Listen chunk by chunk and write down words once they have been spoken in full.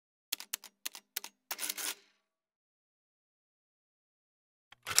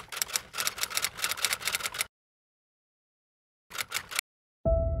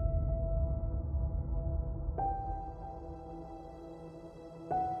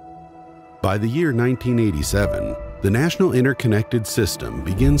By the year 1987, the national interconnected system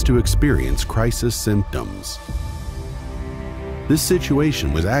begins to experience crisis symptoms. This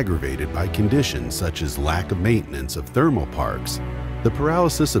situation was aggravated by conditions such as lack of maintenance of thermal parks, the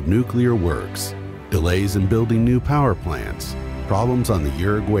paralysis of nuclear works, delays in building new power plants, problems on the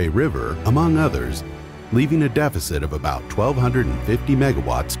Uruguay River, among others, leaving a deficit of about 1,250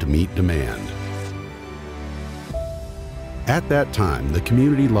 megawatts to meet demand. At that time, the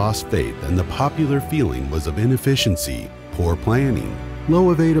community lost faith and the popular feeling was of inefficiency, poor planning,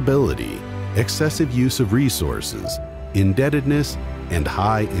 low availability, excessive use of resources, indebtedness, and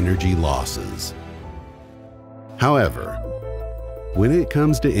high energy losses. However, when it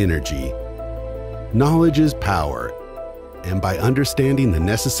comes to energy, knowledge is power, and by understanding the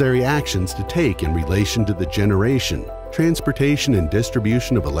necessary actions to take in relation to the generation, transportation, and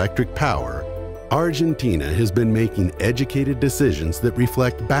distribution of electric power, Argentina has been making educated decisions that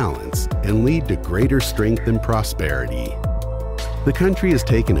reflect balance and lead to greater strength and prosperity. The country has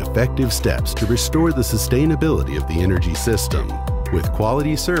taken effective steps to restore the sustainability of the energy system, with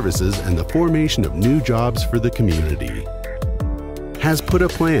quality services and the formation of new jobs for the community. Has put a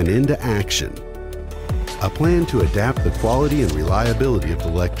plan into action. A plan to adapt the quality and reliability of the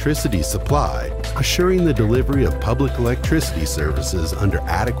electricity supply, assuring the delivery of public electricity services under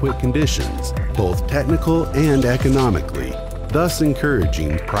adequate conditions, both technical and economically, thus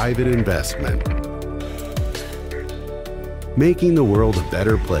encouraging private investment. Making the world a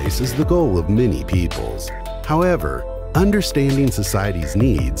better place is the goal of many peoples. However, understanding society's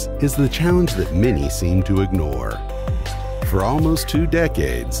needs is the challenge that many seem to ignore. For almost 2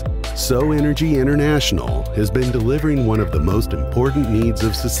 decades, SoEnergy International has been delivering one of the most important needs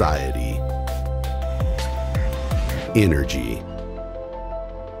of society: energy.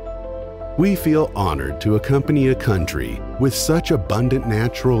 We feel honored to accompany a country with such abundant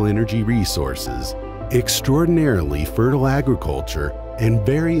natural energy resources, extraordinarily fertile agriculture, and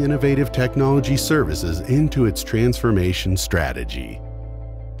very innovative technology services into its transformation strategy.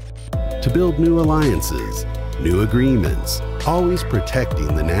 To build new alliances, new agreements, always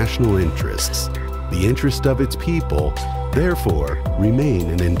protecting the national interests, the interest of its people, therefore remain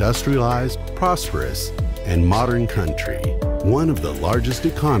an industrialized, prosperous, and modern country, one of the largest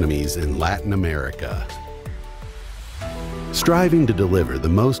economies in Latin America. Striving to deliver the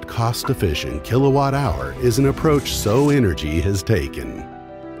most cost-efficient kilowatt-hour is an approach SoEnergy has taken.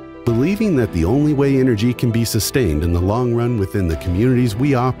 Believing that the only way energy can be sustained in the long run within the communities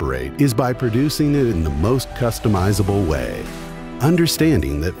we operate is by producing it in the most customizable way.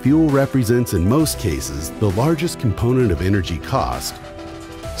 Understanding that fuel represents in most cases the largest component of energy cost,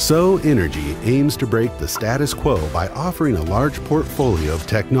 SoEnergy aims to break the status quo by offering a large portfolio of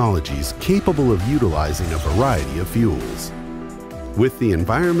technologies capable of utilizing a variety of fuels. With the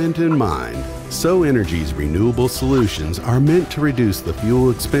environment in mind, SoEnergy's renewable solutions are meant to reduce the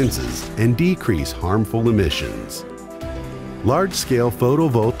fuel expenses and decrease harmful emissions. Large-scale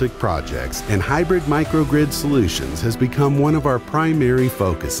photovoltaic projects and hybrid microgrid solutions has become one of our primary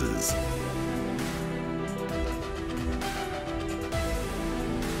focuses.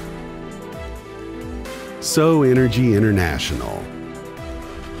 SoEnergy International.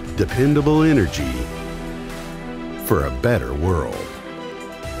 Dependable energy for a better world.